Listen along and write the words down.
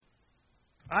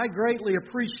I greatly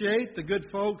appreciate the good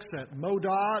folks at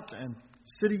MoDOT and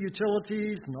City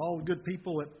Utilities and all the good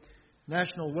people at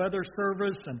National Weather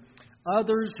Service and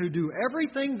others who do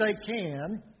everything they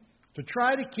can to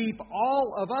try to keep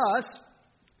all of us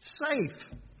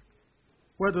safe.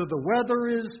 Whether the weather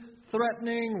is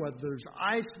threatening, whether there's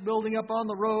ice building up on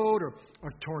the road, or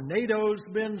a tornado's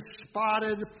been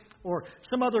spotted, or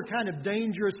some other kind of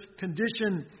dangerous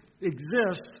condition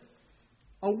exists,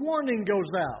 a warning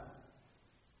goes out.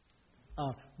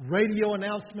 A radio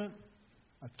announcement,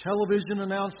 a television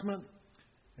announcement,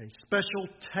 a special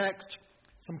text,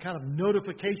 some kind of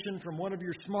notification from one of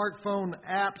your smartphone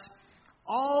apps,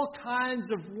 all kinds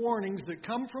of warnings that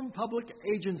come from public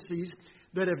agencies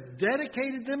that have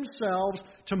dedicated themselves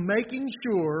to making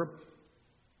sure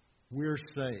we're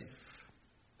safe.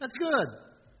 That's good.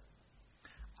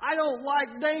 I don't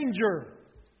like danger.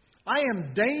 I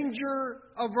am danger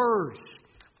averse.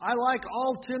 I like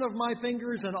all 10 of my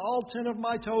fingers and all 10 of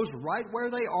my toes right where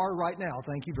they are right now.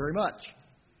 Thank you very much.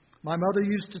 My mother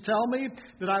used to tell me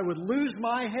that I would lose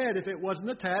my head if it wasn't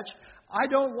attached. I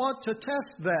don't want to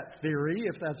test that theory,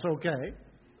 if that's okay.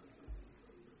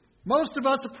 Most of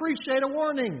us appreciate a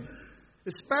warning,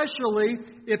 especially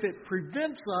if it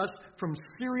prevents us from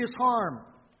serious harm.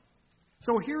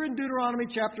 So here in Deuteronomy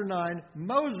chapter 9,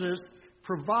 Moses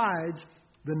provides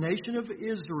the nation of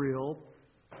Israel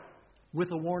with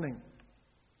a warning.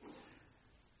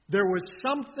 There was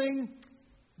something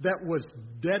that was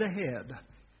dead ahead,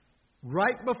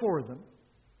 right before them,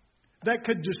 that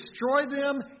could destroy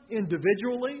them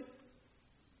individually.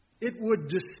 It would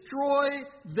destroy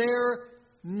their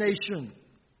nation.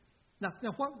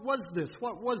 Now, what was this?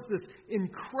 What was this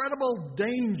incredible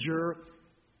danger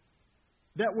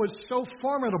that was so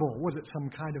formidable? Was it some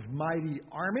kind of mighty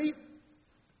army?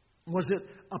 Was it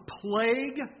a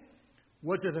plague?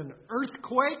 Was it an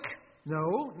earthquake?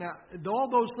 No. Now, all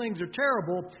those things are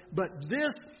terrible, but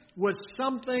this was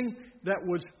something that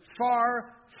was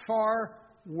far, far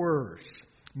worse.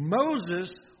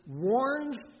 Moses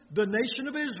warns the nation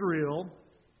of Israel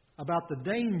about the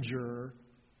danger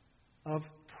of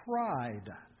pride.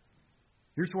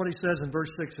 Here's what he says in verse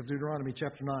 6 of Deuteronomy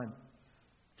chapter 9.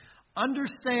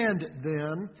 Understand,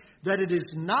 then, that it is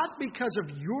not because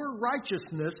of your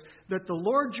righteousness that the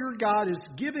Lord your God is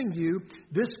giving you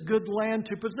this good land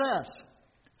to possess.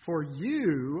 For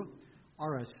you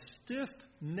are a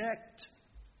stiff-necked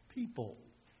people.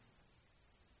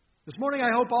 This morning,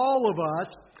 I hope all of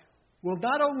us will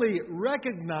not only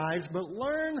recognize, but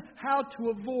learn how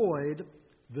to avoid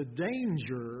the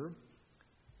danger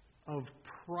of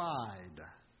pride.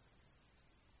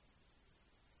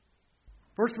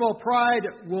 First of all, pride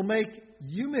will make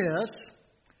you miss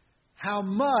how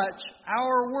much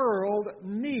our world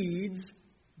needs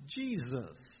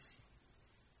Jesus.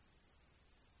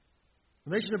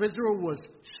 The nation of Israel was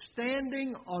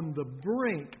standing on the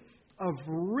brink of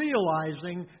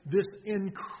realizing this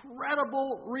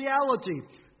incredible reality,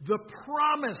 the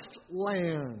promised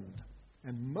land.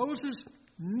 And Moses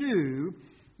knew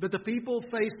that the people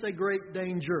faced a great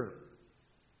danger.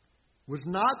 It was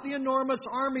not the enormous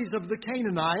armies of the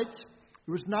Canaanites.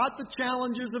 It was not the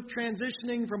challenges of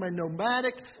transitioning from a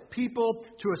nomadic people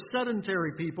to a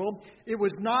sedentary people. It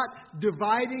was not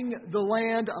dividing the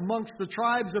land amongst the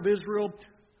tribes of Israel,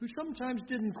 who sometimes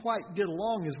didn't quite get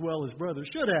along as well as brothers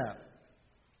should have.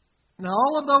 Now,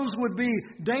 all of those would be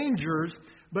dangers,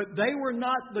 but they were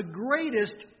not the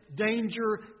greatest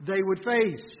danger they would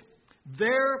face.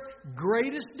 Their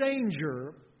greatest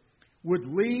danger would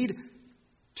lead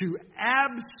to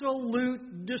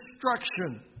absolute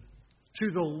destruction,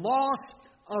 to the loss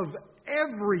of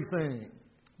everything.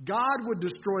 God would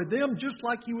destroy them just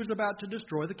like He was about to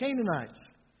destroy the Canaanites.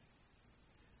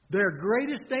 Their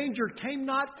greatest danger came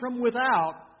not from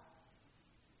without,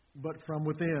 but from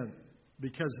within,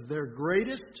 because their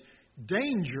greatest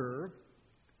danger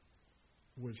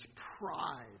was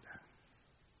pride.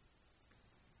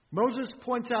 Moses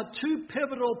points out two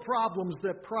pivotal problems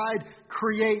that pride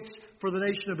creates for the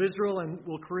nation of Israel and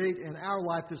will create in our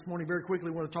life this morning. Very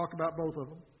quickly, I want to talk about both of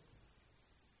them.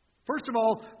 First of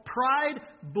all, pride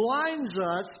blinds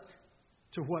us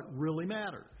to what really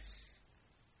matters.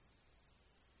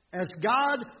 As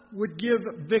God would give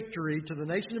victory to the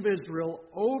nation of Israel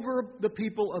over the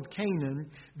people of Canaan,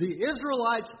 the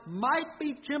Israelites might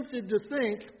be tempted to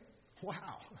think,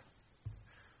 wow,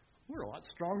 we're a lot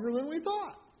stronger than we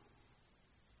thought.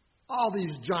 All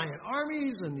these giant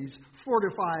armies and these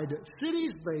fortified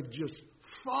cities, they've just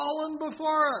fallen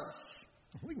before us.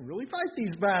 We can really fight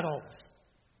these battles.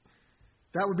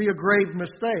 That would be a grave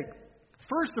mistake.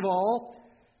 First of all,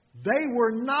 they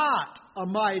were not a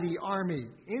mighty army.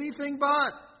 Anything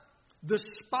but. The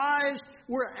spies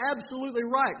were absolutely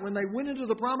right when they went into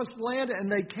the promised land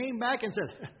and they came back and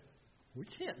said, we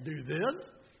can't do this.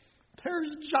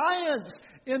 There's giants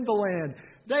in the land.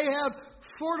 They have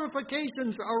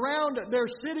fortifications around their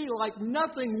city like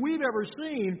nothing we've ever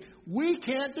seen. We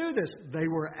can't do this. They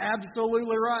were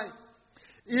absolutely right.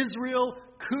 Israel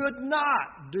could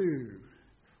not do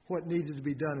what needed to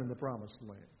be done in the promised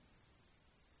land.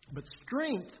 But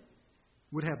strength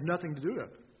would have nothing to do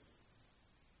with it.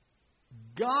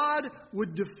 God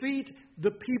would defeat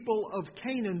the people of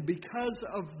Canaan because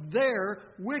of their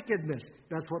wickedness.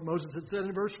 That's what Moses had said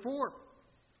in verse 4.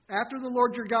 After the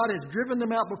Lord your God has driven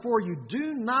them out before you,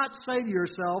 do not say to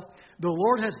yourself, the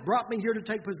Lord has brought me here to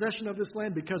take possession of this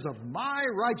land because of my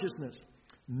righteousness.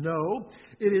 No,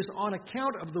 it is on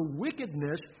account of the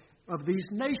wickedness of these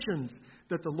nations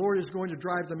that the Lord is going to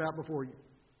drive them out before you.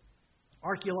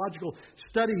 Archaeological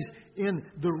studies in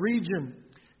the region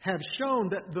have shown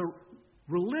that the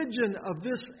religion of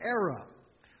this era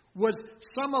was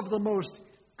some of the most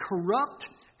corrupt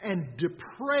and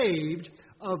depraved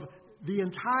of the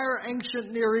entire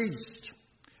ancient Near East.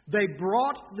 They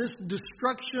brought this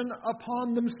destruction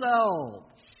upon themselves.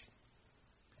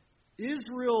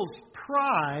 Israel's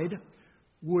pride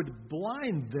would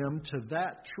blind them to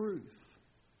that truth.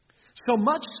 So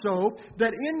much so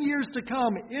that in years to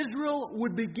come, Israel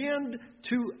would begin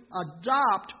to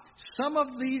adopt some of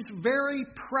these very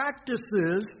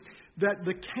practices that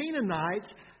the Canaanites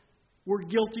were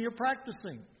guilty of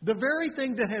practicing. The very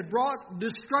thing that had brought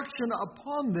destruction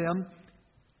upon them,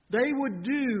 they would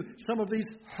do some of these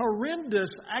horrendous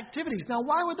activities. Now,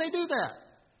 why would they do that?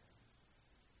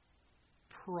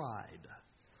 Pride.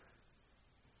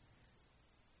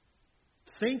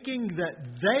 Thinking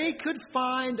that they could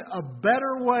find a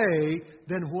better way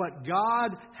than what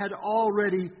God had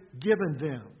already given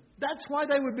them. That's why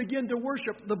they would begin to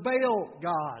worship the Baal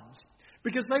gods.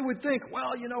 Because they would think,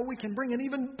 well, we can bring an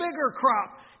even bigger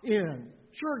crop in.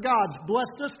 Sure, God's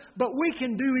blessed us, but we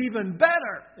can do even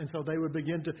better. And so they would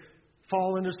begin to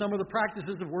fall into some of the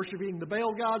practices of worshiping the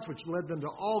Baal gods, which led them to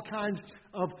all kinds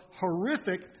of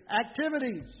horrific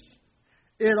activities.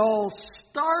 It all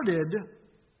started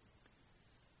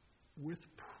with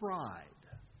pride.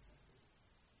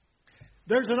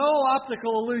 There's an old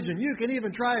optical illusion. You can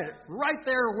even try it right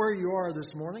there where you are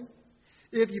this morning.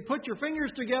 If you put your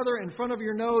fingers together in front of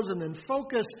your nose and then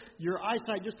focus your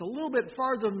eyesight just a little bit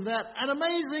farther than that, an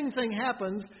amazing thing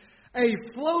happens. A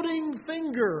floating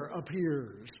finger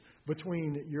appears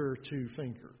between your two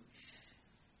fingers.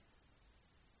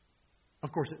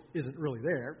 Of course, it isn't really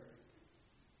there.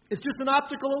 It's just an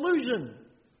optical illusion.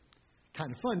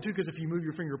 Kind of fun, too, because if you move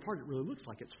your finger apart, it really looks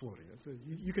like it's floating. So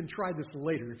you can try this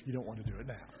later if you don't want to do it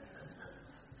now.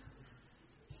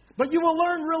 But you will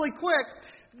learn really quick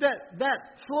that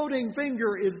floating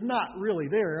finger is not really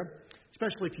there,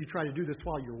 especially if you try to do this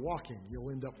while you're walking.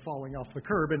 You'll end up falling off the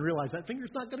curb and realize that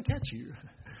finger's not going to catch you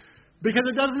because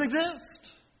it doesn't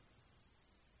exist.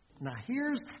 Now,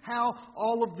 here's how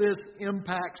all of this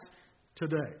impacts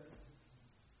today.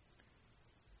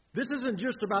 This isn't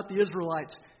just about the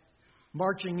Israelites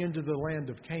marching into the land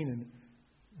of Canaan.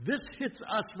 This hits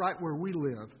us right where we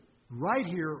live, right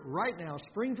here, right now,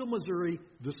 Springfield, Missouri,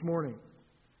 this morning.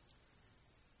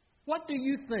 What do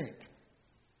you think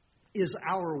is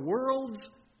our world's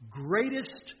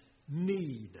greatest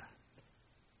need?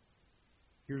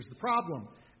 Here's the problem.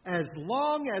 As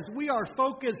long as we are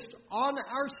focused on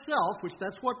ourselves, which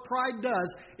that's what pride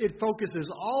does, it focuses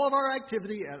all of our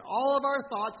activity and all of our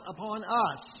thoughts upon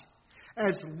us.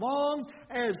 As long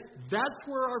as that's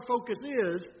where our focus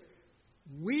is,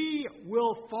 we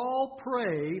will fall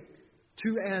prey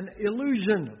to an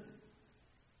illusion.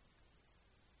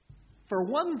 For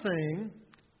one thing,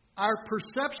 our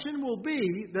perception will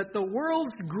be that the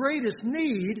world's greatest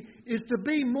need is to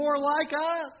be more like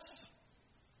us.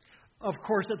 Of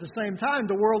course, at the same time,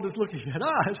 the world is looking at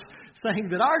us, saying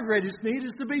that our greatest need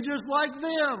is to be just like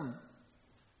them.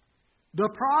 The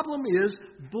problem is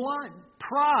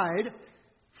pride,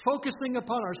 focusing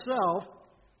upon ourselves,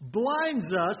 blinds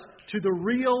us to the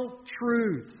real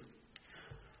truth.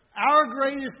 Our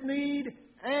greatest need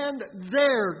and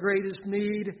their greatest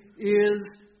need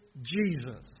is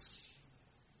Jesus.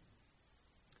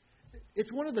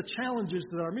 It's one of the challenges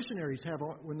that our missionaries have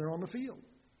when they're on the field.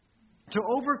 To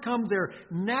overcome their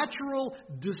natural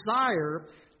desire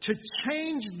to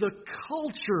change the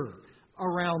culture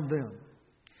around them.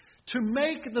 To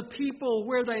make the people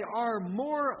where they are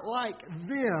more like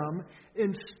them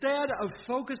instead of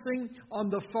focusing on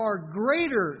the far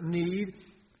greater need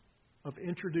of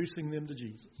introducing them to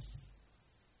Jesus.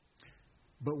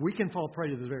 But we can fall prey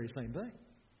to the very same thing.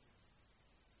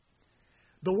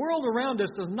 The world around us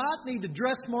does not need to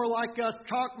dress more like us,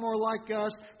 talk more like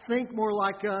us, think more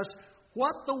like us.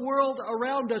 What the world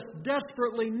around us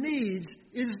desperately needs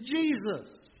is Jesus.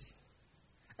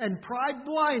 And pride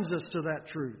blinds us to that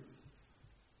truth.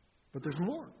 But there's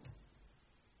more.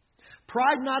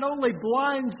 Pride not only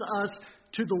blinds us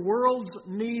to the world's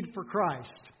need for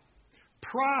Christ,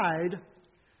 pride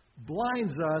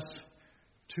blinds us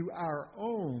to our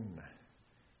own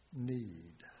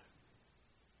need.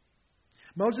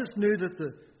 Moses knew that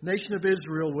the nation of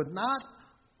Israel would not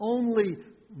only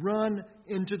run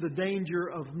into the danger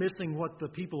of missing what the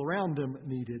people around them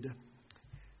needed,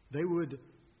 they would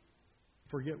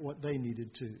forget what they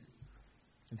needed too.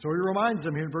 And so he reminds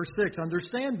them here in verse 6,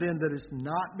 understand then that it's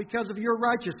not because of your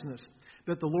righteousness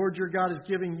that the Lord your God is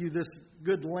giving you this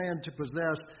good land to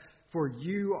possess, for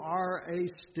you are a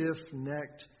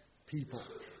stiff-necked people.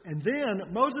 And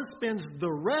then Moses spends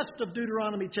the rest of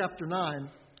Deuteronomy chapter 9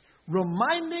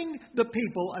 reminding the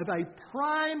people of a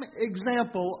prime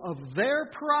example of their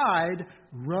pride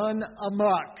run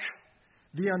amok.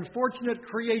 The unfortunate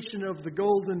creation of the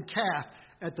golden calf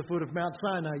at the foot of Mount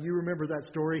Sinai. You remember that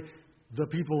story. The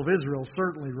people of Israel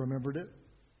certainly remembered it.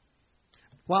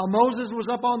 While Moses was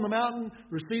up on the mountain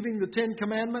receiving the 10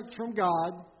 Commandments from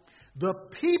God, the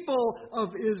people of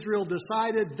Israel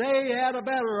decided they had a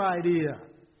better idea.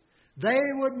 They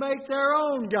would make their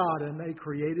own God, and they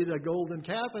created a golden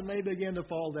calf, and they began to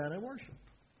fall down and worship.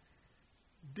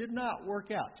 Did not work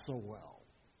out so well.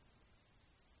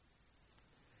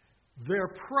 Their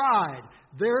pride,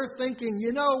 their thinking,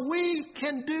 we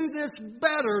can do this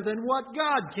better than what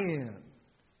God can.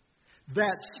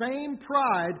 That same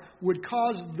pride would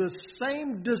cause the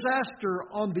same disaster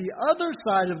on the other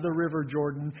side of the River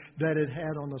Jordan that it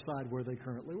had on the side where they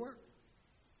currently were.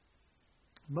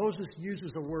 Moses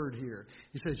uses a word here.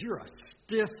 He says, you're a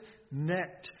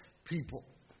stiff-necked people.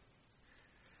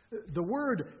 The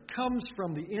word comes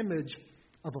from the image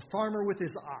of a farmer with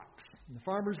his ox. And the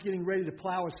farmer's getting ready to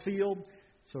plow his field,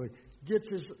 so he gets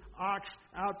his ox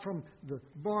out from the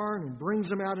barn and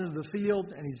brings him out into the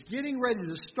field, and he's getting ready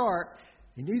to start.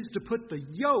 He needs to put the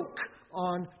yoke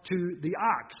onto the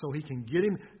ox so he can get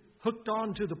him hooked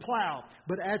onto the plow.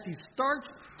 But as he starts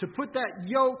to put that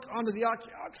yoke onto the ox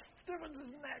stiffens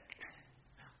his neck.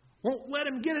 Won't let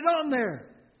him get it on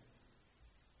there.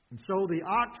 And so the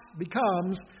ox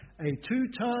becomes a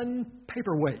 2-ton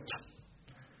paperweight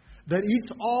that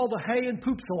eats all the hay and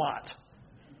poops a lot.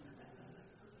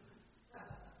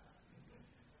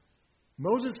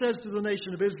 Moses says to the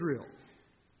nation of Israel,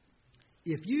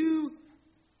 if you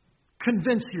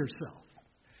convince yourself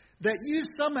that you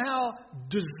somehow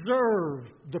deserve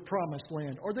the promised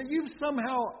land, or that you've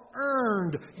somehow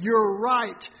earned your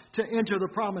right to enter the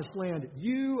promised land,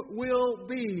 you will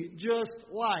be just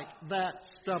like that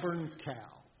stubborn cow.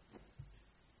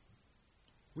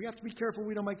 We have to be careful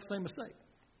we don't make the same mistake.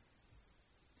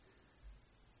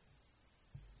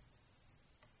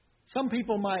 Some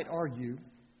people might argue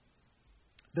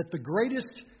that the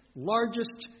greatest,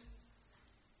 largest,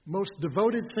 most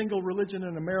devoted single religion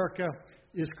in America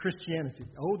is Christianity.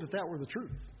 Oh, that were the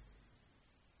truth.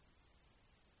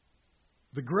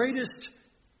 The greatest,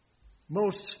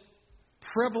 most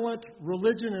prevalent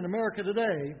religion in America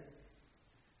today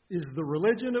is the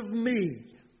religion of me.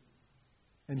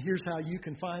 And here's how you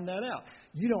can find that out.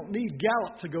 You don't need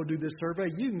Gallup to go do this survey.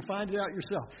 You can find it out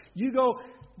yourself. You go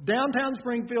downtown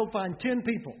Springfield, find 10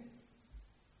 people,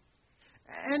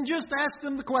 and just ask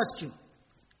them the question,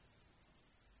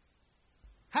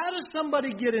 how does somebody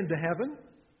get into heaven?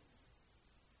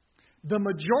 The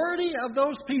majority of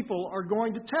those people are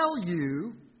going to tell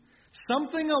you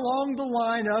something along the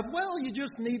line of, well, you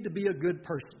just need to be a good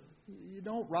person. You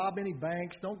don't rob any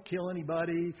banks, don't kill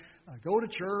anybody, go to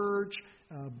church,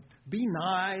 be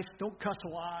nice, don't cuss a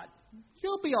lot.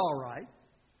 You'll be all right.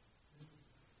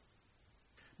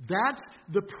 That's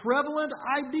the prevalent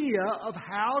idea of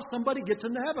how somebody gets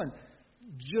into heaven.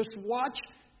 Just watch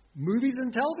movies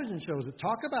and television shows that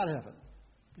talk about heaven.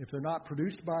 If they're not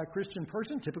produced by a Christian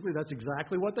person, typically that's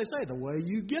exactly what they say. The way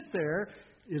you get there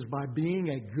is by being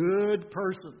a good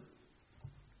person.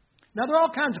 Now, there are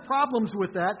all kinds of problems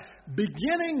with that,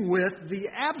 beginning with the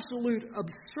absolute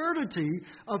absurdity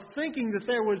of thinking that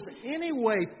there was any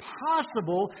way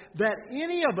possible that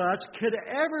any of us could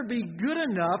ever be good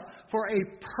enough for a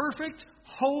perfect,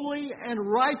 holy, and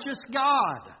righteous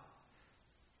God.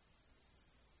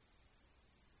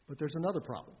 But there's another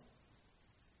problem.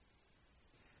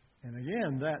 And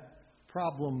again, that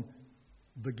problem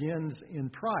begins in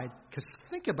pride. Because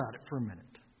think about it for a minute.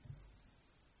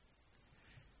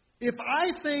 If I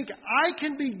think I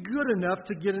can be good enough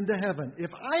to get into heaven,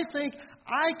 if I think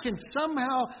I can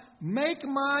somehow make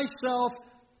myself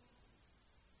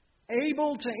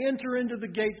able to enter into the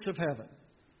gates of heaven,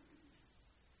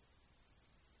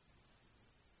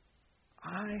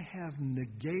 I have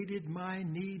negated my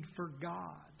need for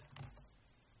God.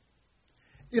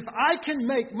 If I can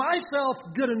make myself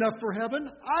good enough for heaven,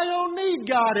 I don't need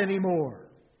God anymore.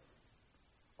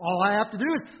 All I have to do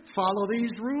is follow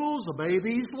these rules, obey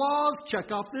these laws,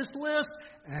 check off this list,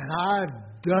 and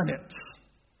I've done it.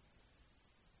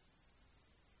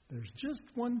 There's just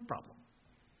one problem.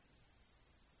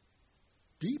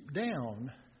 Deep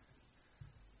down,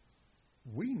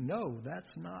 we know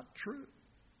that's not true.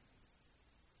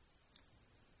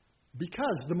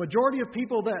 Because the majority of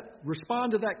people that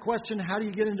respond to that question, how do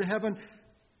you get into heaven?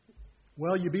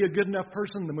 Well, you be a good enough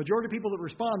person. The majority of people that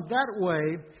respond that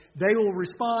way, they will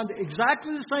respond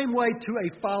exactly the same way to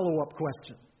a follow-up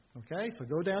question. Okay? So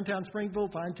go downtown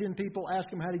Springfield, find 10 people, ask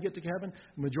them how to get to heaven.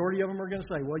 The majority of them are going to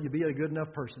say, well, you be a good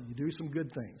enough person. You do some good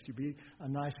things. You be a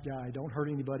nice guy. Don't hurt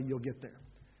anybody. You'll get there.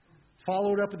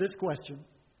 Follow it up with this question.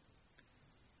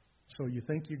 So you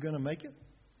think you're going to make it?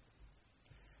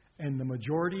 And the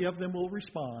majority of them will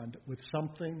respond with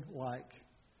something like,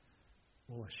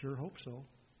 well, I sure hope so.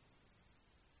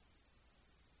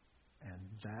 And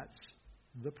that's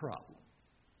the problem.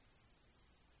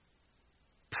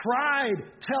 Pride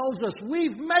tells us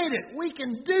we've made it. We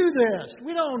can do this.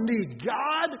 We don't need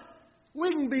God. We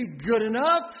can be good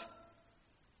enough.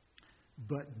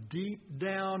 But deep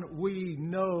down, we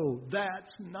know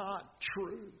that's not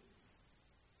true.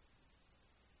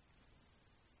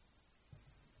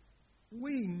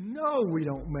 We know we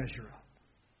don't measure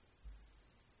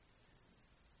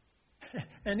up.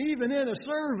 And even in a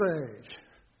survey,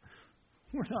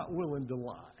 we're not willing to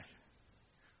lie.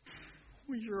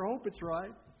 We sure hope it's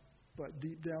right, but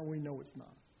deep down we know it's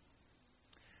not.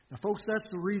 Now, folks, that's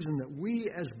the reason that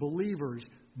we as believers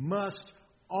must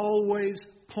always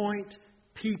point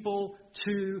people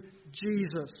to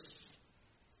Jesus.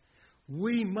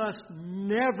 We must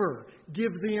never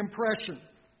give the impression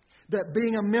that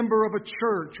being a member of a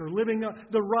church or living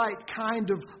the right kind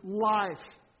of life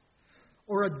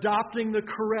or adopting the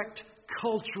correct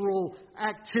cultural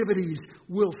activities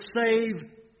will save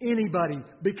anybody,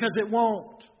 because it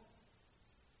won't.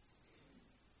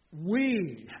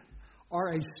 We are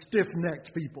a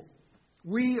stiff-necked people.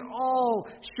 We all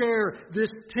share this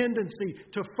tendency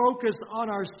to focus on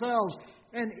ourselves.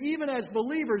 And even as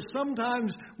believers,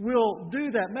 sometimes we'll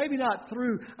do that. Maybe not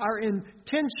through our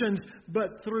intentions,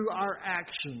 but through our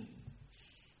actions.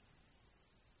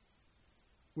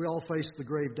 We all face the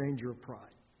grave danger of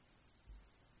pride.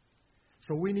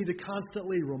 So we need to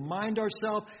constantly remind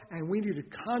ourselves, and we need to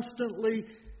constantly,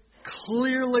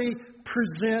 clearly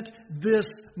present this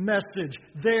message.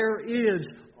 There is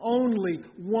only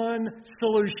one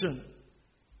solution,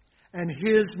 and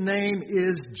His name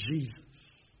is Jesus.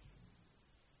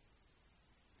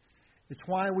 It's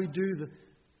why we do the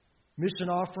mission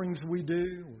offerings we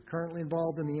do. We're currently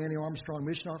involved in the Annie Armstrong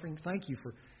mission offering. Thank you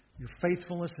for your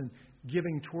faithfulness in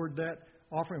giving toward that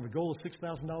offering. With a goal of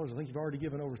 $6,000. I think you've already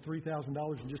given over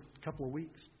 $3,000 in just a couple of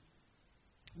weeks.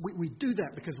 We do that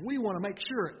because we want to make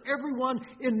sure everyone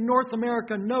in North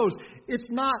America knows it's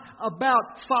not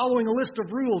about following a list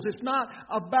of rules. It's not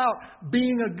about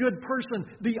being a good person.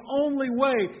 The only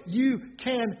way you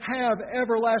can have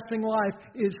everlasting life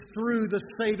is through the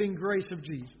saving grace of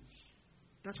Jesus.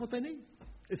 That's what they need.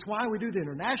 It's why we do the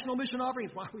international mission offering.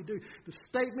 It's why we do the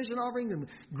state mission offering and the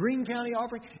Greene County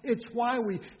offering. It's why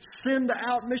we send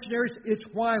out missionaries. It's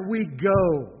why we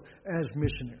go as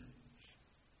missionaries.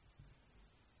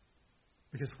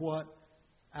 Because what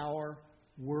our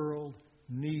world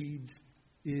needs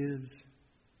is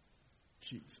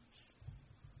Jesus.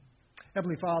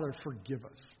 Heavenly Father, forgive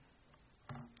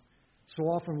us. So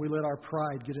often we let our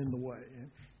pride get in the way,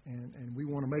 and we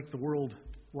want to make the world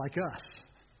like us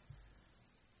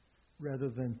rather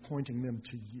than pointing them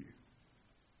to you.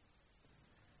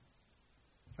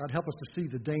 God, help us to see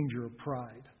the danger of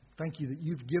pride. Thank you that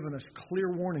you've given us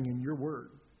clear warning in your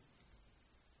word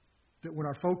that when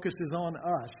our focus is on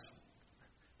us,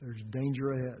 there's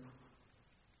danger ahead.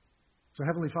 So,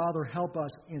 Heavenly Father, help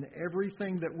us in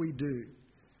everything that we do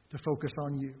to focus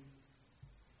on you,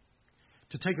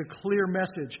 to take a clear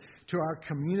message to our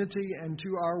community and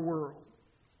to our world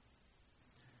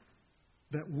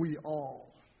that we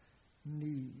all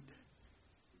need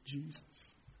Jesus.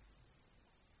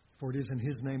 For it is in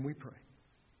His name we pray.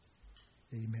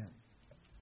 Amen.